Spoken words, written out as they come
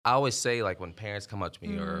I always say, like, when parents come up to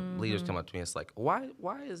me or leaders come up to me, it's like, why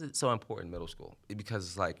is it so important in middle school? Because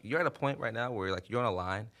it's like you're at a point right now where like you're on a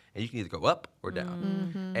line and you can either go up or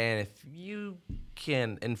down. And if you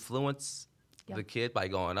can influence the kid by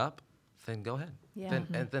going up, then go ahead. Yeah.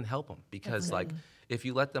 Then help them. Because That's like good. if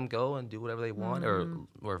you let them go and do whatever they want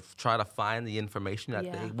or try to find the information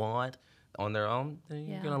that they want on their own, then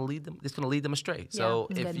you're gonna lead them. It's gonna lead them astray. So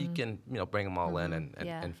that's if good. you can, bring them all in and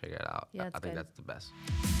Yeah. figure it out, Yeah, I that's think good. that's the best.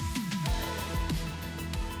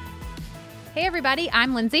 Hey, everybody,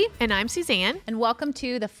 I'm Lindsay, And I'm Suzanne. and welcome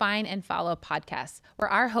to the Find and Follow podcast, where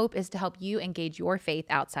our hope is to help you engage your faith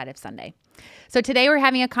outside of Sunday. So today we're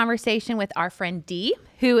having a conversation with our friend Dee,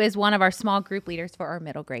 who is one of our small group leaders for our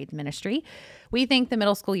middle grade ministry. We think the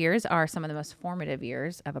middle school years are some of the most formative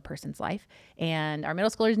years of a person's life, and our middle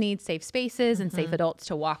schoolers need safe spaces and safe adults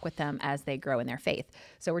to walk with them as they grow in their faith.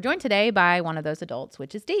 So we're joined today by one of those adults,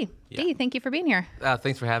 which is Dee. Yeah. Dee, thank you for being here.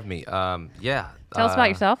 Thanks for having me. Tell us about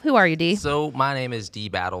yourself. Who are you, Dee? So my name is D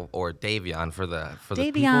Battle or Davion for the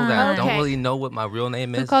people Davion. that Okay. don't really know what my real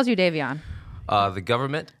name Who is. calls you Davion? The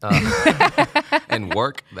government and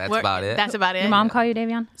work. That's about it. That's about it. Your mom call you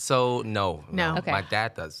Davion? So no. Okay. My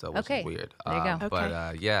dad does. So it's Okay. weird. There you go. But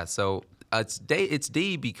Okay. so it's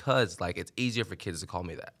D because like it's easier for kids to call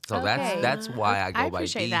me that. So Okay. that's why I go I by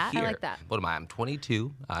appreciate D that. I here. like that. What am I? I'm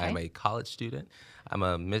 22. I'm Okay. a college student. I'm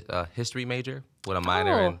a history major with a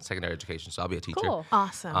minor Oh. in secondary education. So I'll be a teacher. Cool.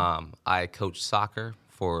 Awesome. I coach soccer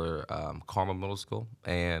for Carmel Middle School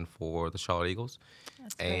and for the Charlotte Eagles.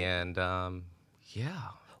 That's great. And yeah.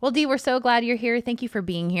 Well, Dee, we're so glad you're here. Thank you for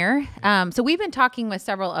being here. So we've been talking with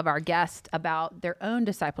several of our guests about their own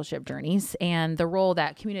discipleship journeys and the role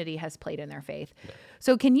that community has played in their faith.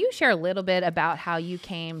 So can you share a little bit about how you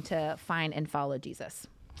came to find and follow Jesus?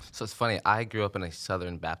 So it's funny. I grew up in a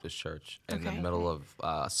Southern Baptist church in the Okay. middle of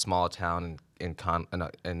a small town in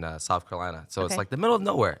South Carolina. So it's Okay. like the middle of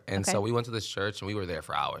nowhere. And Okay. so we went to this church and we were there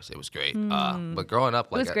for hours. It was great. But growing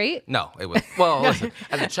up, like was great? No, it was well. Listen,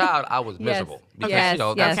 as a child, I was miserable because Yes,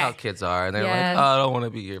 that's yes. how kids are, and they're Yes. like, "Oh, I don't want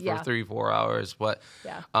to be here for Yeah. 3-4 hours." But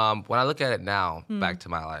Yeah. when I look at it now, back to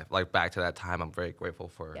my life, like back to that time, I'm very grateful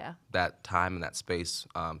for Yeah. that time and that space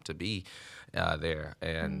to be there.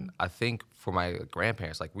 And I think for my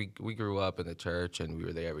grandparents, like we grew up in the church and we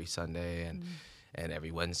were there every Sunday and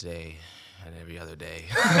every Wednesday and every other day.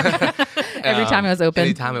 Every time it was open.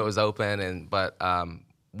 Anytime it was open. But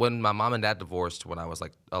when my mom and dad divorced when I was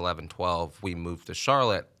like 11, 12, we moved to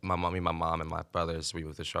Charlotte. My mom and my brothers, we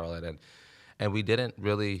moved to Charlotte and we didn't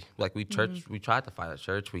really like we tried to find a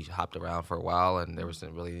church. We hopped around for a while and there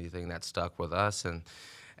wasn't really anything that stuck with us. And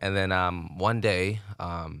then one day,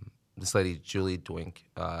 this lady, Julie Dwink,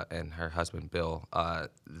 and her husband, Bill,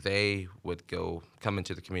 they would come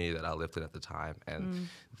into the community that I lived in at the time, and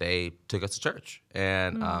they took us to church.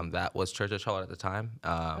 And that was Church of Charlotte at the time,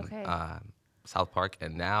 Okay. South Park.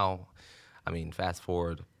 And now, I mean, fast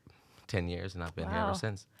forward 10 years, and I've been here Wow. ever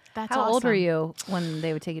since. That's How old were awesome. you when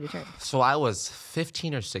they would take you to church? So I was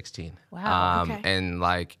 15 or 16. Wow. Okay. And,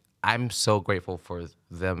 like, I'm so grateful for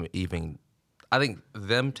them even – I think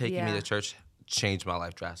them taking me Yeah. to church – changed my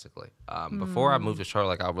life drastically. Before I moved to Charlotte,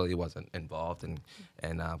 like I really wasn't involved in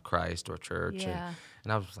Christ or church, Yeah.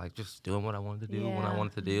 and I was like just doing what I wanted to do when I Yeah.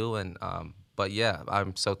 wanted to do, and but yeah,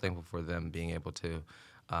 I'm so thankful for them being able to,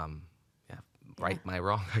 right my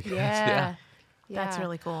wrong. I guess. Yeah. That's Yeah.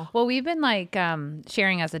 really cool. Well, we've been like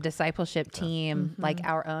sharing as a discipleship team, like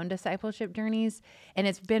our own discipleship journeys. And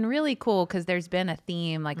it's been really cool because there's been a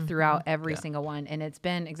theme like throughout every single one. And it's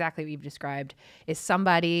been exactly what you've described is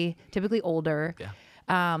somebody typically older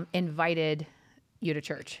invited you to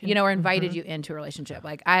church, or invited you into a relationship.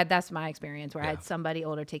 Like that's my experience where I had somebody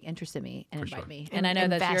older take interest in me and invite me. And I know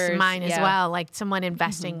that's invest yours. mine as Yeah. well, like someone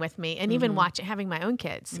investing with me, and even having my own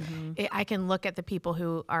kids. I can look at the people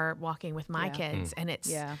who are walking with my kids, and it's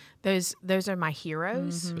Yeah. those are my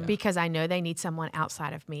heroes because I know they need someone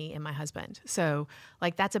outside of me and my husband. So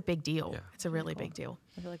like that's a big deal. It's a really big deal.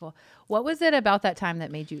 That's really cool. What was it about that time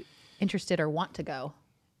that made you interested or want to go?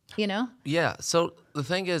 Yeah. So the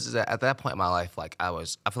thing is that at that point in my life, like I feel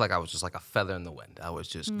like I was just like a feather in the wind. I was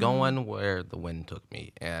just going where the wind took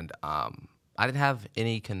me, and I didn't have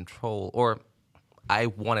any control, or I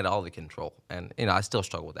wanted all the control, and I still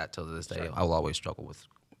struggle with that till this day. I will always struggle with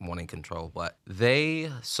wanting control, but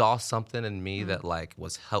they saw something in me that like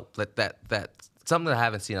was that something that I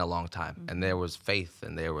haven't seen in a long time, and there was faith,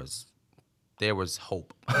 and there was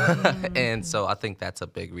hope, and so I think that's a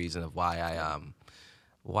big reason of why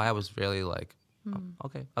I was really like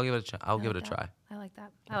Okay, I'll give it a try. I'll give it a try. I like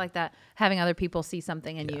that. I like that. Having other people see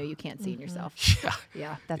something in you can't see in yourself. Yeah.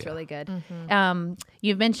 Yeah, that's really good.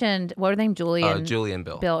 You've mentioned, what are their name? Julie and Julie and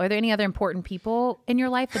Bill. Bill. Are there any other important people in your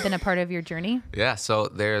life that have been a part of your journey? Yeah, so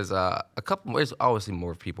there's a couple. There's obviously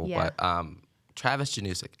more people, Yeah. but Travis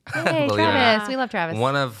Janusik. Hey, believe it or not, Travis. We love Travis.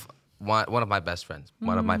 one of my best friends,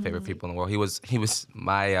 one of my favorite people in the world. He was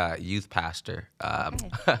my youth pastor,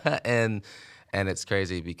 and it's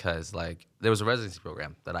crazy because like there was a residency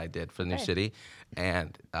program that I did for the New City,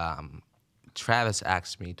 and Travis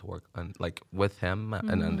asked me to work with him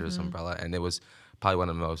and under his umbrella, and it was probably one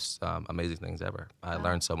of the most amazing things ever. I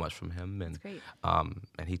learned so much from him, and great.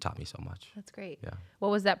 And he taught me so much. That's great. Yeah.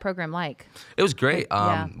 What was that program like? It was great.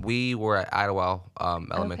 Yeah. We were at Idlewild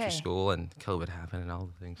Elementary Okay. School, and COVID happened, and all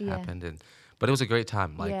the things Yeah. happened, but it was a great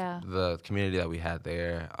time. Like Yeah. the community that we had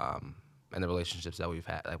there, and the relationships that we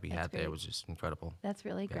had there great. was just incredible. That's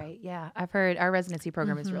really great. Yeah. I've heard our residency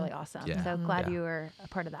program is really awesome. Yeah. So glad Yeah. you were a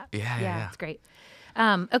part of that. Yeah. It's great.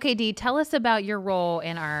 Okay, Dee, tell us about your role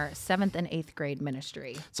in our 7th and 8th grade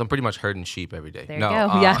ministry. So I'm pretty much herding sheep every day. There you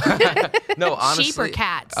go. Yeah. No, honestly, Sheep or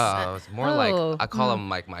cats? It's more like I call them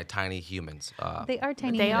like my tiny humans. They are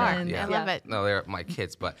tiny. They are. humans. I love it. No, they're my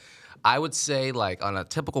kids, but I would say like on a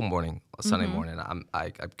typical morning, a Sunday morning,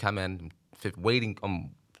 I come in waiting.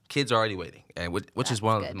 Kids are already waiting, and which is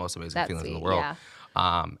one of the good. most amazing That's feelings in the sweet, world.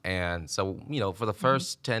 yeah. And so for the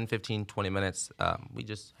first 10, 15, 20 minutes, we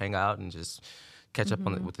just hang out and just catch up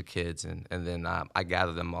with the kids, and then I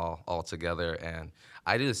gather them all together, and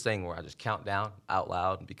I do this thing where I just count down out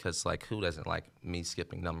loud, because like who doesn't like me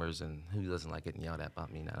skipping numbers, and who doesn't like getting yelled at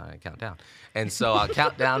about me now I count down. And so I'll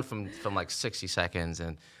count down from like 60 seconds,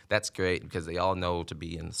 and that's great because they all know to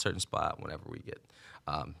be in a certain spot whenever we get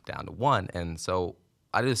down to 1. And so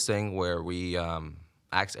I do this thing where we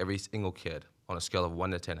ask every single kid on a scale of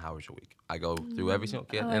 1 to 10, how was your week? I go through every single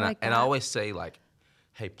kid, I and like I that. always say like,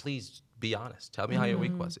 hey, please be honest. Tell me how your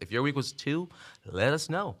week was. If your week was 2, let us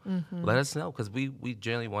know. Let us know, because we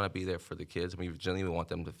generally want to be there for the kids, and we generally want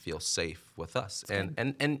them to feel safe with us.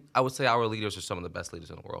 And I would say our leaders are some of the best leaders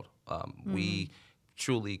in the world. We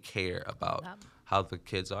truly care about how the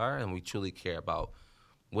kids are, and we truly care about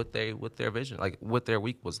what their vision, like what their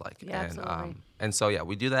week was like. Yeah, and absolutely. and so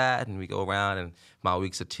we do that, and we go around, and my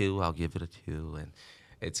week's a 2, I'll give it a 2, and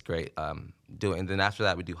it's great. And then after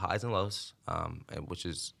that we do highs and lows, and which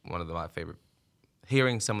is one of my favorite.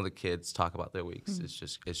 Hearing some of the kids talk about their weeks, it's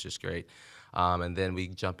just great. And then we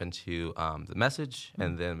jump into the message,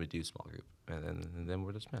 and then we do small group, and then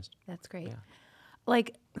we're dismissed. That's great. Yeah.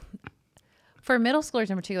 Like, for middle schoolers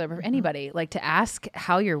in particular, but for anybody, like to ask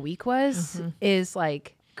how your week was is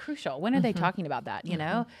like crucial. When are they talking about that, you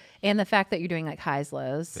know? And the fact that you're doing like highs,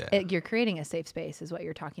 lows, you're creating a safe space is what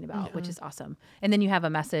you're talking about, which is awesome. And then you have a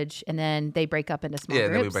message, and then they break up into small groups.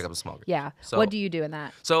 Yeah, then we break up in small groups. Yeah. So, What do you do in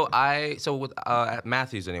that? So with at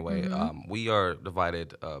Matthews anyway, we are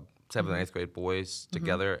divided 7th and 8th grade boys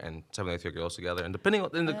together, and 7th and 8th grade girls together. And depending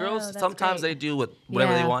on the girls, that's sometimes great. they do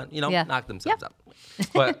whatever Yeah. they want, Yeah. knock themselves up.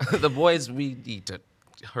 But the boys, we need to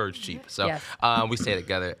herd sheep, so Yes. we stay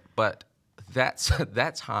together. But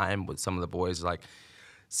that time with some of the boys, like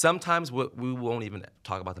sometimes we won't even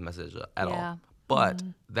talk about the message at Yeah. all. But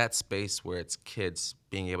that space where it's kids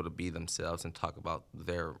being able to be themselves and talk about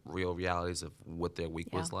their real realities of what their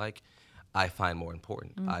week was like, I find more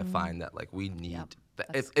important. I find that like we need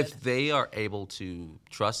if they are able to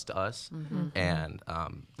trust us and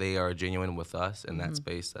they are genuine with us in that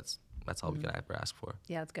space, that's all we can ever ask for.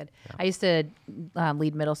 Yeah, that's good. I used to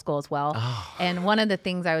lead middle school as well. And one of the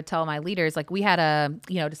things I would tell my leaders, like we had a,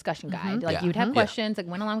 discussion guide, like Yeah. you'd have questions, like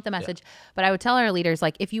went along with the message. But I would tell our leaders,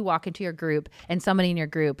 like, if you walk into your group and somebody in your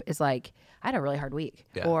group is like, I had a really hard week,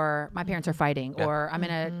 Yeah. or my parents are fighting, or I'm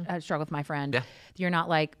in a struggle with my friend. Yeah. You're not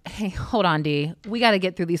like, hey, hold on, Dee, we got to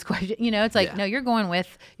get through these questions. It's like, Yeah. no, you're going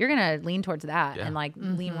you're going to lean towards that and like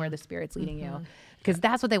lean where the Spirit's leading you. Because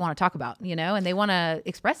that's what they want to talk about, and they want to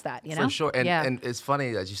express that, For sure. And it's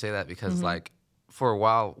funny that you say that because like for a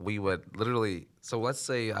while we would literally, so let's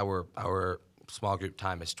say our small group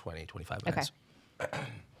time is 25 minutes.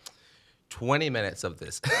 20 minutes of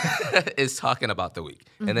this is talking about the week.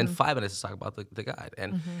 And then 5 minutes is talking about the guide.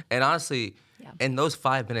 And honestly, in those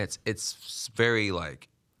 5 minutes, it's very like,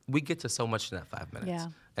 we get to so much in that 5 minutes. Yeah.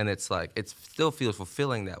 And it's like, it still feels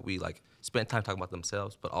fulfilling that we like spend time talking about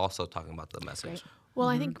themselves, but also talking about the message. Well,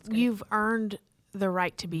 I think you've earned the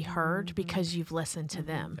right to be heard because you've listened to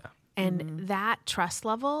them. And that trust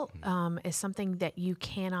level is something that you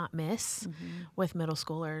cannot miss with middle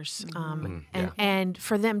schoolers, and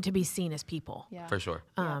for them to be seen as people. Yeah. For sure.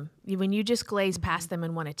 When you just glaze past them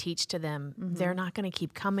and want to teach to them, they're not going to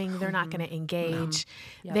keep coming. They're not going to engage.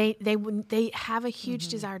 Yep. They have a huge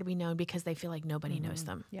desire to be known because they feel like nobody knows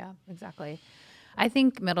them. Yeah, exactly. I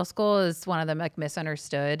think middle school is one of the like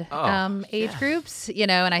misunderstood age groups,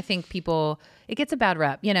 and I think it gets a bad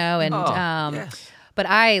rep, and Yes. but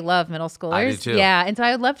I love middle schoolers. I do too. Yeah, and so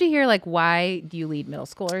I would love to hear like why do you lead middle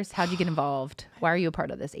schoolers? How do you get involved? Why are you a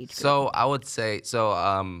part of this age group? So I would say,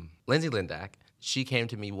 Lindsay Lindak, she came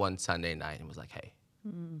to me one Sunday night and was like, hey,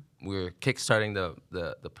 we're kickstarting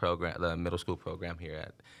the program, the middle school program here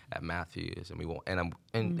at Matthews, and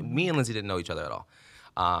me and Lindsay didn't know each other at all.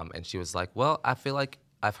 And she was like, well, I feel like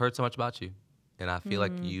I've heard so much about you, and I feel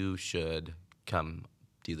like you should come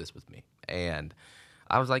do this with me. And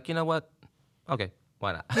I was like, you know what? Okay,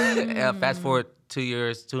 why not? Fast forward 2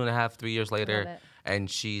 years, 2.5, 3 years later, and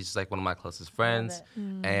she's like one of my closest friends.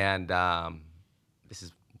 And I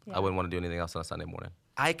wouldn't want to do anything else on a Sunday morning.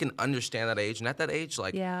 I can understand that age, and at that age,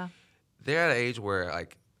 like, they're at an age where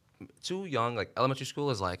like too young, like elementary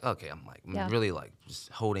school is like, okay, I'm really like just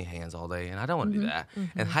holding hands all day, and I don't want to do that.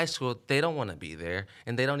 And high school, they don't want to be there,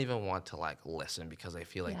 and they don't even want to like listen because they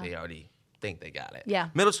feel like they already think they got it. Yeah.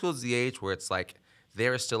 Middle school is the age where it's like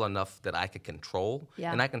there is still enough that I can control,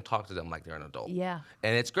 and I can talk to them like they're an adult. Yeah.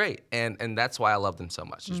 And it's great, and that's why I love them so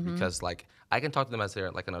much, just because like I can talk to them as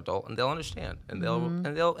they're like an adult, and they'll understand, and and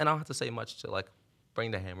I don't have to say much to like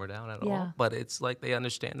bring the hammer down at all, but it's like they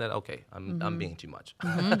understand that okay, I'm being too much,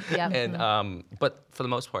 and but for the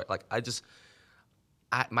most part, like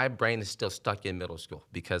my brain is still stuck in middle school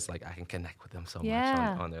because like I can connect with them so much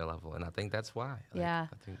on their level, and I think that's why. Like, I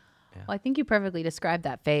think, Well, I think you perfectly described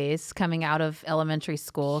that phase coming out of elementary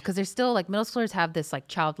school because there's still like middle schoolers have this like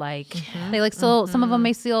childlike. They like still some of them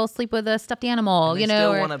may still sleep with a stuffed animal, and they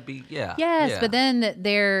still want to be but then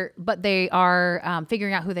they are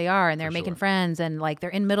figuring out who they are and they're making friends and like they're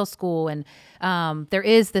in middle school and there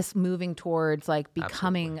is this moving towards like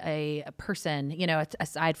becoming a person,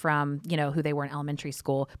 aside from who they were in elementary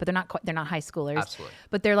school, but they're not high schoolers,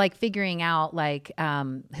 but they're like figuring out like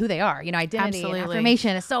who they are, identity and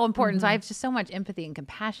affirmation is so important. So I have just so much empathy and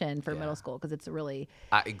compassion for middle school because it's a really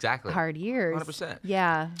hard years. 100%.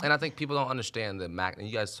 Yeah. And I think people don't understand and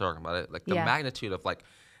you guys talking about it, like the magnitude of like,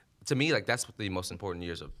 to me, like that's the most important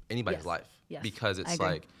years of anybody's life. Yes. Because it's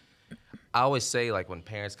like, I always say like when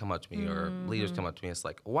parents come up to me or leaders come up to me, it's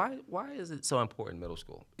like, why is it so important in middle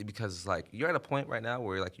school? Because it's like you're at a point right now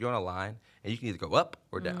where like you're on a line and you can either go up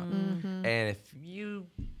or down. And if you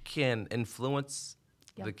can influence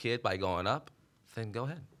the kid by going up, then go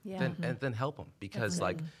ahead. Then help them because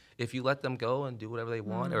like if you let them go and do whatever they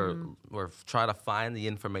want or try to find the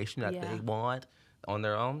information that they want on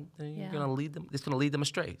their own, then you're gonna lead them. It's gonna lead them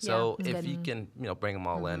astray. So if you can, bring them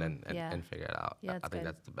all in and figure it out, I think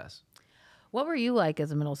that's the best. What were you like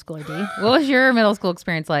as a middle schooler, D? What was your middle school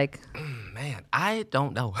experience like? Man, I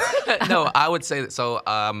don't know. No, I would say that. So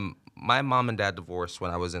my mom and dad divorced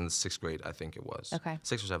when I was in the 6th grade, I think it was. Okay.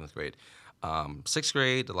 6th or 7th grade. 6th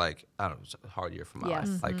grade, like, I don't know, it was a hard year for my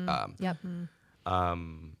life. Like, I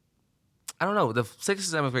don't know. The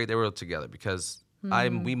 6th and 7th grade, they were together because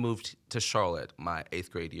we moved to Charlotte my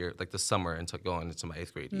 8th grade year, like the summer going into my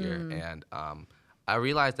 8th grade year. And I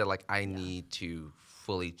realized that, like, I need to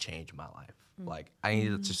fully change my life. Like, I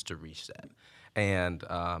needed just to reset. And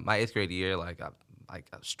my 8th grade year, like, I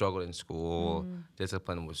struggled in school.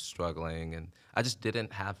 Discipline was struggling. And I just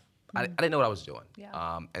didn't have, I didn't know what I was doing.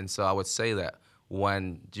 Yeah. And so I would say that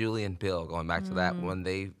when Julie and Bill, going back to that, when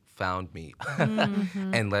they found me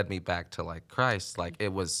and led me back to like Christ, like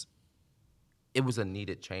it was a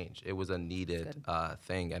needed change. It was a needed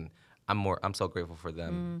thing, and I'm so grateful for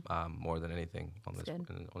them more than anything on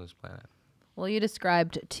this planet. Well, you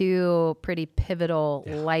described two pretty pivotal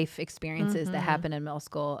life experiences that happened in middle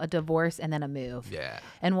school, a divorce and then a move. Yeah.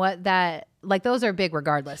 And what that, like, those are big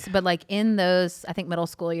regardless. But like in those, I think middle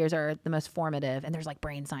school years are the most formative, and there's like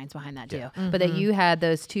brain science behind that too. But that you had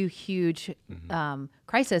those two huge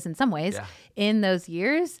crises in some ways in those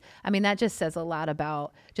years. I mean, that just says a lot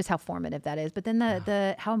about just how formative that is. But then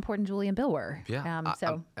the how important Julie and Bill were. Yeah. I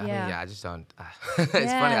mean, I just don't. It's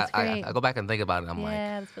Yeah, funny. I go back and think about it. And I'm like,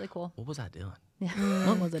 that's really cool. what was I doing?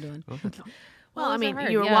 What was I doing? Well, I mean,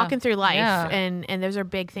 hard. you were Yeah. walking through life, Yeah. and those are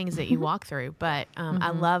big things that you walk through. But I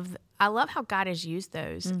love how God has used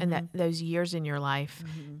those and those years in your life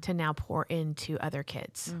to now pour into other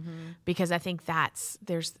kids, because I think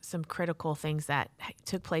there's some critical things that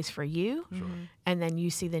took place for you, and then you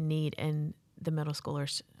see the need in the middle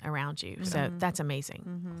schoolers around you. So that's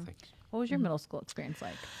amazing. Thank you. What was your middle school experience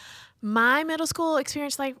like? My middle school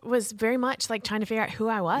experience was very much like trying to figure out who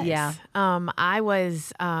I was. Yeah. I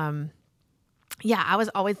was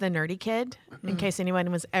always the nerdy kid. In case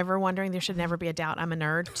anyone was ever wondering, there should never be a doubt. I'm a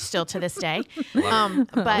nerd still to this day. But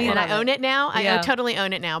I own it now. I totally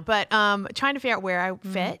own it now. But trying to figure out where I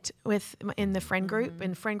fit in the friend group,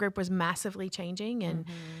 and friend group was massively changing, and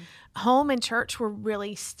home and church were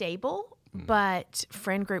really stable, but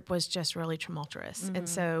friend group was just really tumultuous. And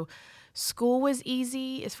so school was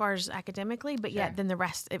easy as far as academically, but yet then the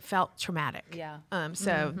rest, it felt traumatic. Yeah.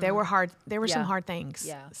 So there were some hard things.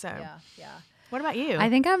 Yeah. So Yeah. what about you? I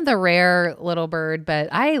think I'm the rare little bird, but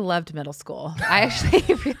I loved middle school. I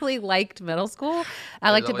actually really liked middle school.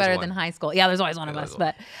 I liked it better than high school. Yeah, there's always one of us,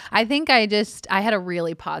 but I think I had a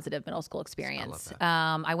really positive middle school experience.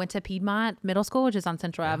 I went to Piedmont Middle School, which is on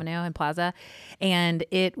Central Avenue in Plaza, and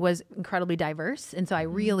it was incredibly diverse. And so I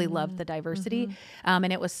really loved the diversity.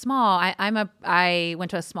 And it was small. I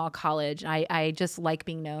went to a small college. I just like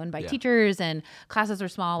being known by teachers, and classes were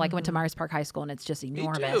small. Like I went to Myers Park High School, and it's just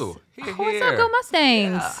enormous. Me too. Here, What's up, go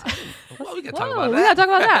Mustangs? Yeah. Well, we can talk Whoa, about that. we gotta talk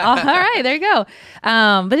about that. All right, there you go.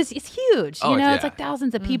 But it's huge. Oh, It's like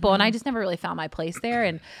thousands of people, and I just never really found my place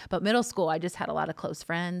there. But middle school, I just had a lot of close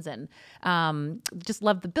friends, and just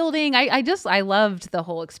loved the building. I loved the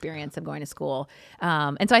whole experience of going to school.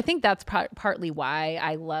 And so I think that's partly why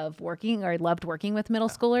I loved working with middle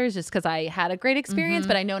schoolers, just because I had a great experience.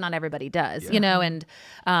 But I know not everybody does, And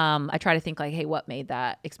I try to think like, hey, what made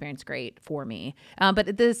that experience great for me? But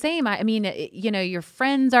at the same, your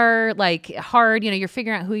friends are like hard. You're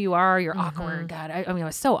figuring out who you are. You're awkward. God, I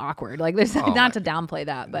was so awkward. Like, there's not to downplay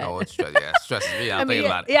that, but No, it stresses me out thinking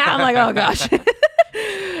about it. yeah, I'm like, oh gosh.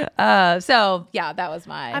 So yeah, that was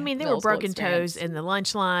my. There middle were school broken experience. toes in the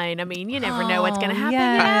lunch line. You never know what's going to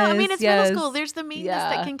happen. It's middle school. There's the meanness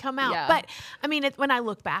that can come out. Yeah. But when I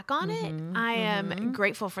look back on it, I am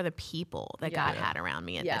grateful for the people that God had around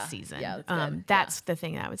me at this season. Yeah, that's good. That's the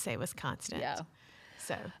thing that I would say was constant. Yeah.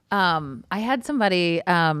 So I had somebody,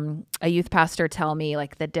 a youth pastor, tell me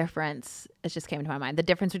like the difference. It just came to my mind. The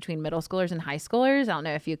difference between middle schoolers and high schoolers. I don't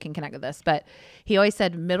know if you can connect with this, but he always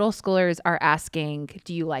said middle schoolers are asking,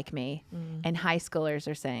 "Do you like me?" And high schoolers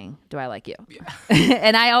are saying, "Do I like you?" Yeah.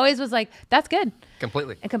 And I always was like, "That's good."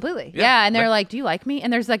 Completely. Yeah. And they're like, "Do you like me?"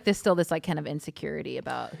 And there's like this like kind of insecurity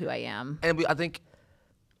about who I am. And I think,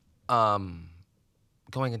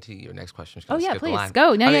 going into your next question. Oh yeah, please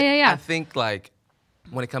go. No, yeah. I think like,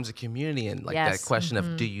 when it comes to community and like that question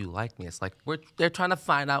of do you like me, it's like they're trying to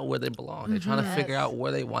find out where they belong. They're trying to figure out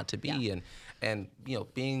where they want to be, and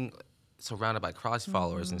being surrounded by cross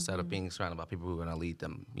followers instead of being surrounded by people who are going to lead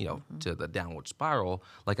them to the downward spiral.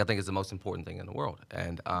 Like, I think is the most important thing in the world.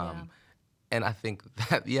 And I think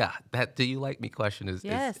that do you like me question is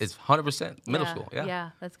 100% middle school. Yeah,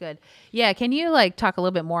 that's good. Yeah, can you like talk a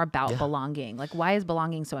little bit more about belonging? Like, why is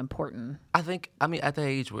belonging so important? I think, at that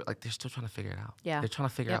age, where like they're still trying to figure it out. Yeah. They're trying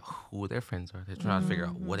to figure out who their friends are. They're trying to figure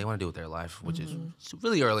out what they want to do with their life, which is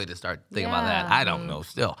really early to start thinking about that. I don't know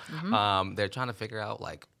still. They're trying to figure out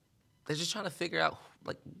they're just trying to figure out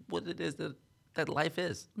like what it is that life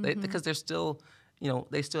is. Because they're still,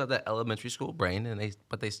 they still have that elementary school brain,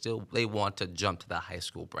 but they want to jump to the high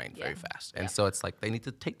school brain very fast. And so it's like they need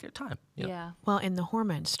to take their time. Yeah. well, and the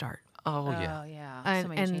hormones start. Oh yeah. So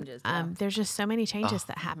many changes. There's just so many changes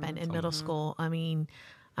that happen in middle school.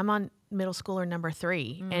 I'm on middle schooler number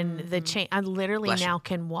 3, and the change. I literally now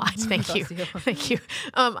can watch. Thank you, thank you.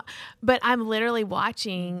 But I'm literally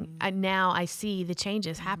watching. Now I see the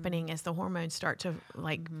changes happening as the hormones start to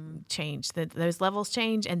change. Those levels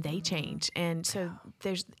change, and they change, and so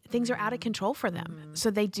things are out of control for them. So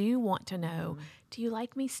they do want to know, do you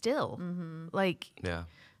like me still?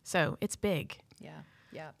 So it's big.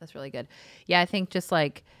 Yeah, that's really good. Yeah, I think just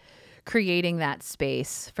like creating that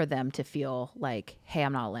space for them to feel like, hey,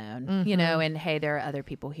 I'm not alone, and hey, there are other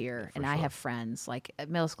people here, and I have friends. Like,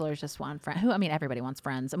 middle schoolers just want friends. Everybody wants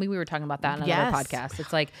friends. We were talking about that in another podcast.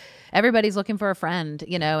 It's like everybody's looking for a friend,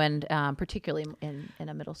 and particularly in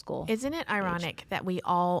a middle school. Isn't it ironic that we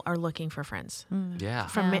all are looking for friends? Yeah.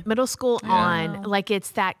 From middle school on, like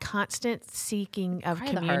it's that constant seeking of Cry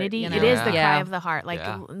of the community. heart, It is the Yeah. cry of the heart, like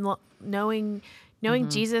knowing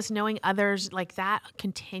Jesus, knowing others, like that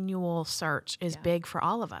continual search is big for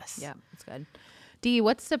all of us. Yeah, that's good. Dee,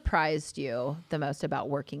 what surprised you the most about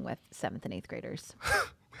working with 7th and 8th graders?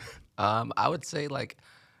 I would say like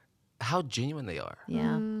how genuine they are.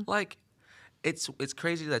 Yeah. Like, it's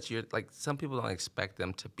crazy that you're like, some people don't expect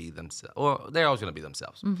them to be themselves, or they're always going to be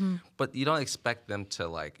themselves, but you don't expect them to,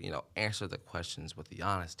 like, answer the questions with the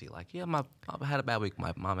honesty, like, yeah, I've had a bad week,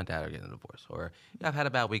 my mom and dad are getting a divorce, or yeah, I've had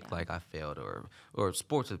a bad week, like I failed, or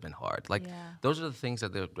sports has been hard, like those are the things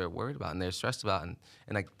that they're worried about and they're stressed about, and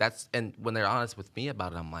like and when they're honest with me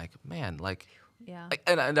about it, I'm like, man, like,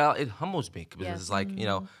 and it humbles me because it's like,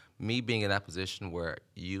 me being in that position where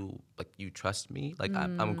you trust me, like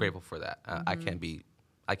I'm grateful for that.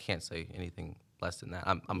 I can't say anything less than that.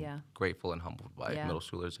 I'm grateful and humbled by middle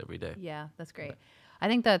schoolers every day. Yeah, that's great. I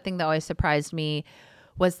think the thing that always surprised me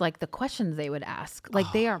was like the questions they would ask.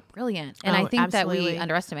 Like they are brilliant, and I think that we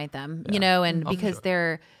underestimate them. And because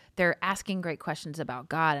they're asking great questions about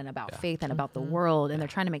God and about faith and about the world, and they're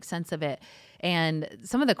trying to make sense of it. And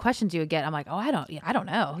some of the questions you would get, I'm like, oh, I don't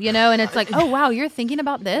know, and it's like, oh, wow, you're thinking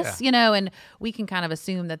about this, and we can kind of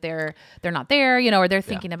assume that they're not there, or they're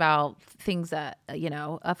thinking about things that, a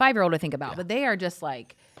 5-year-old would think about, but they are just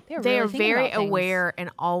like, they are very aware and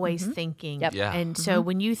always thinking. Yep. Yeah. And so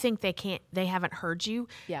when you think they haven't heard you,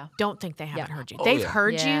 don't think they haven't heard you. Oh, They've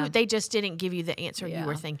heard Yeah. you. They just didn't give you the answer you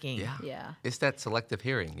were thinking. Yeah. It's that selective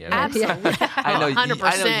hearing. Absolutely. I know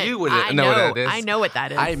 100%. you wouldn't know what that is. I know what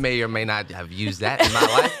that is. I may or may not have used that in my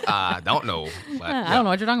life. Don't know. But, I don't know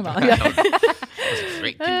what you're talking about. It's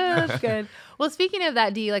great. That's good. Well, speaking of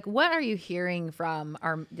that, Dee, like, what are you hearing from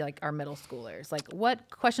our middle schoolers? Like, what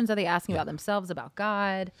questions are they asking about themselves, about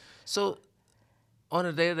God? So, on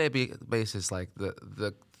a day-to-day basis, like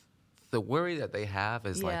the worry that they have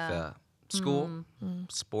is like the school,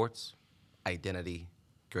 sports, identity,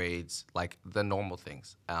 grades, like the normal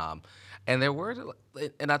things. And they're worried,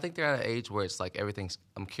 and I think they're at an age where it's like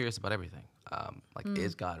I'm curious about everything. Like,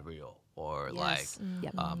 is God real? Or like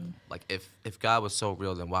if God was so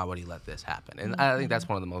real, then why would he let this happen? And I think that's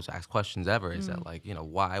one of the most asked questions ever is that, like,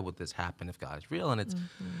 why would this happen if God is real? And it's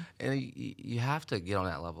and you have to get on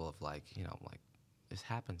that level of like, like this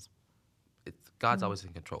happens. God's always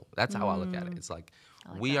in control. That's how I look at it. It's like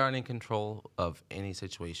we aren't in control of any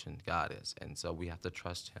situation. God is. And so we have to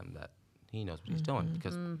trust him that he knows what he's doing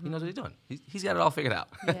because he knows what he's doing. He's got it all figured out.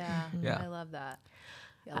 Yeah. I love that.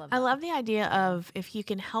 I love the idea of if you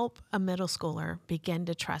can help a middle schooler begin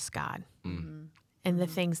to trust God and the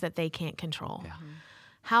things that they can't control. Yeah.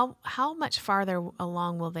 How much farther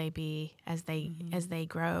along will they be as they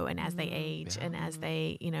grow and as they age and as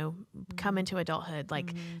they come into adulthood?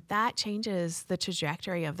 Like that changes the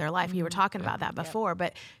trajectory of their life. You were talking about that before,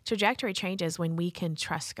 but trajectory changes when we can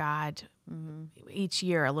trust God each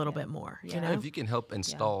year a little bit more. And if you can help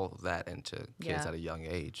install that into kids at a young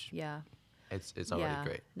age, it's already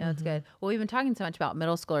great. No, it's good. Well, we've been talking so much about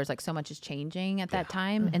middle schoolers, like so much is changing at that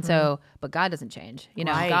time. And so, but God doesn't change,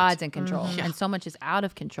 God's in control and so much is out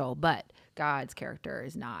of control, but God's character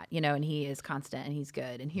is not, and he is constant and he's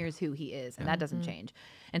good and here's who he is. And that doesn't change.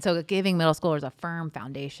 And so giving middle schoolers a firm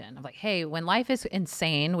foundation of like, hey, when life is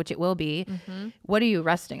insane, which it will be, what are you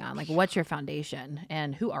resting on? Like, what's your foundation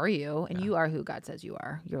and who are you? And you are who God says you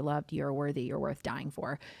are. You're loved, you're worthy, you're worth dying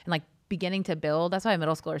for. And like, beginning to build. That's why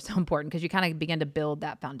middle school is so important because you kind of begin to build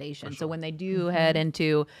that foundation. So when they do head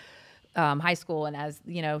into high school and as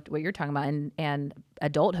what you're talking about and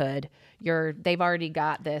adulthood, they've already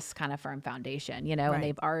got this kind of firm foundation, and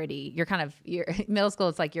they've already you're middle school.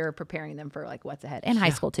 It's like you're preparing them for like what's ahead, and high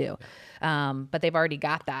school too. But they've already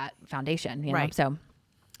got that foundation, you know. So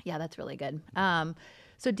yeah, that's really good.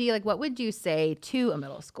 So Dee, like, what would you say to a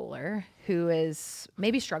middle schooler who is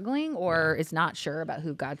maybe struggling or is not sure about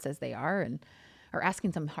who God says they are or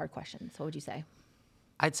asking some hard questions? What would you say?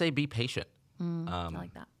 I'd say be patient. I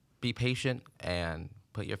like that. Be patient and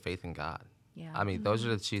put your faith in God. Yeah. I mean, those are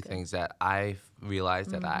the two things that I've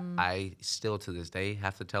realized that I still to this day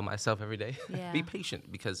have to tell myself every day. Be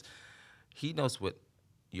patient because he knows what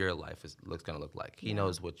your life is going to look like. He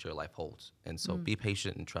knows what your life holds. And so be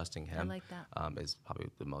patient and trusting him. I like that. Is probably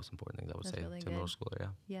the most important thing I would say really to a middle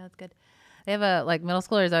schooler. Yeah, that's good. They have middle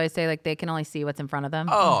schoolers always say like they can only see what's in front of them.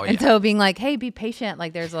 Oh, and so being like, hey, be patient.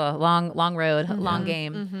 Like there's a long road, long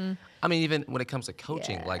game. I mean, even when it comes to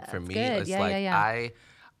coaching, like for me, good. it's I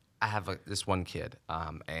have this one kid,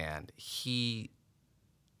 and he's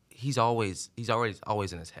always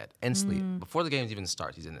in his head. Instantly, before the games even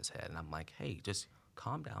starts, he's in his head, and I'm like, hey, just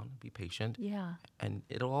calm down, be patient, and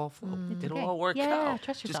it'll all flow. It'll all work out. Yeah,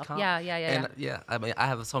 trust yourself. And I mean, I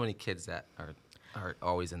have so many kids that are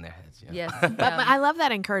always in their heads. Yes, but I love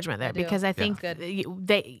that encouragement there because I think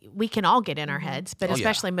we can all get in our heads, but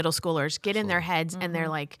especially middle schoolers get in their heads and they're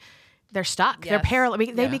like. They're stuck. They're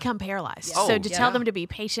paralyzed. They become paralyzed. So to tell them to be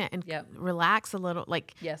patient and relax a little,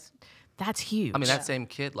 like that's huge. I mean, that same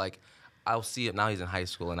kid, like I'll see it now. He's in high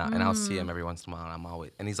school, and I'll see him every once in a while. And I'm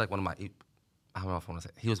always, and he's like one of my. I don't know if I want to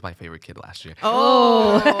say. He was my favorite kid last year.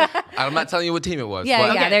 Oh, I'm not telling you what team it was. Yeah,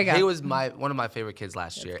 but yeah, there you go. He was one of my favorite kids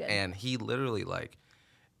last year, good. and he literally like,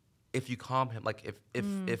 if you calm him, like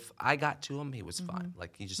if I got to him, he was fine.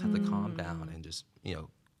 Like he just had to calm down and just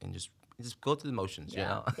and just go through the motions. Yeah. You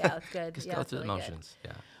know, Yeah, that's good. just Yeah, go that's through the really good. motions.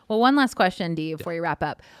 Yeah. Well, one last question, Dee, before you wrap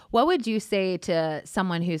up. What would you say to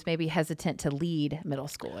someone who's maybe hesitant to lead middle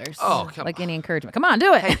schoolers? Oh, come like on. any encouragement. Come on,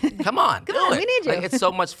 do it. Come on, do on, it. we need you. Like, it's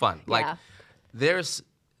so much fun. Like Yeah. they're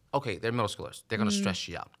middle schoolers. They're gonna stress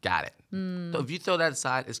you out. Got it. So if you throw that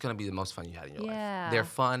aside, it's gonna be the most fun you had in your Yeah. life. They're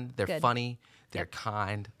fun. They're Good. funny. They're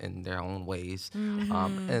kind in their own ways,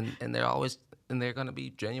 and they're always and they're gonna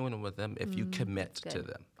be genuine with them if you commit to good.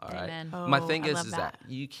 them. All right. Amen. My Oh, thing I is love that that.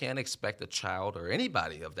 you can't expect a child or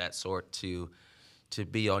anybody of that sort to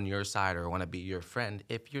be on your side or want to be your friend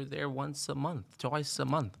if you're there once a month, twice a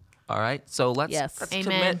month. All right. So let's Yes. Amen.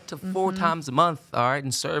 commit to 4 times a month. All right,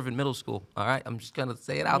 and serve in middle school. All right. I'm just gonna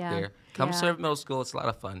say it out Yeah. there. Come Yeah. serve middle school. It's a lot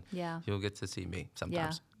of fun. Yeah. You'll get to see me Yeah.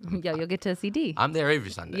 sometimes. Yeah, you'll get to see Dee. I'm there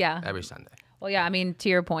every Sunday. Yeah. Every Sunday. Well, yeah, I mean, to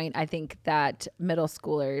your point, I think that middle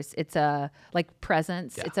schoolers, it's a like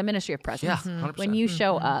presence. Yeah. It's a ministry of presence. Yeah, 100%. When you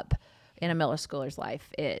show up in a middle schooler's life,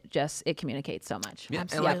 it communicates so much. Yeah,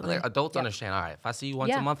 Absolutely. and like adults understand. All right, if I see you once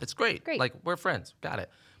Yeah. a month, it's great. Great. Like we're friends, got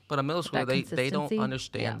it. But a middle schooler, that they don't consistency,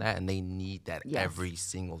 understand yeah. that, and they need that Yes. every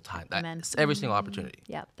single time. Amen. That's every single opportunity.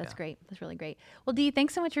 Yeah, that's great. That's really great. Well, Dee,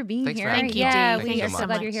 thanks so much for being Thanks for here. having Thank you, Yeah, Dee. we Thank are you so so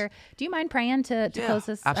glad you're much. here. Do you mind praying to Yeah, close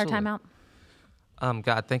our absolutely. time out?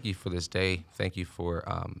 God, thank you for this day. Thank you for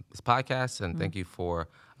this podcast, and thank you for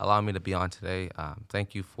allowing me to be on today.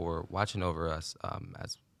 Thank you for watching over us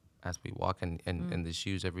as we walk in the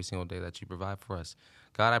shoes every single day that you provide for us.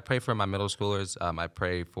 God, I pray for my middle schoolers. I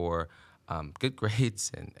pray for good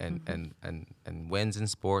grades and wins in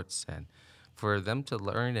sports, and for them to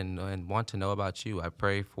learn and want to know about you. I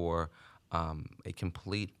pray for a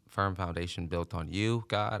complete, firm foundation built on you,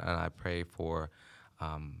 God, and I pray for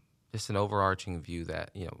just an overarching view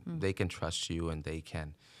that they can trust you and they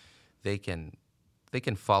can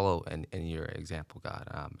follow in your example, God.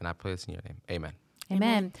 And I pray this in your name. Amen.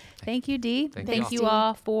 Amen. Thank you, Dee. Thank Thank you you all.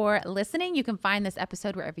 all for listening. You can find this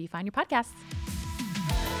episode wherever you find your podcasts.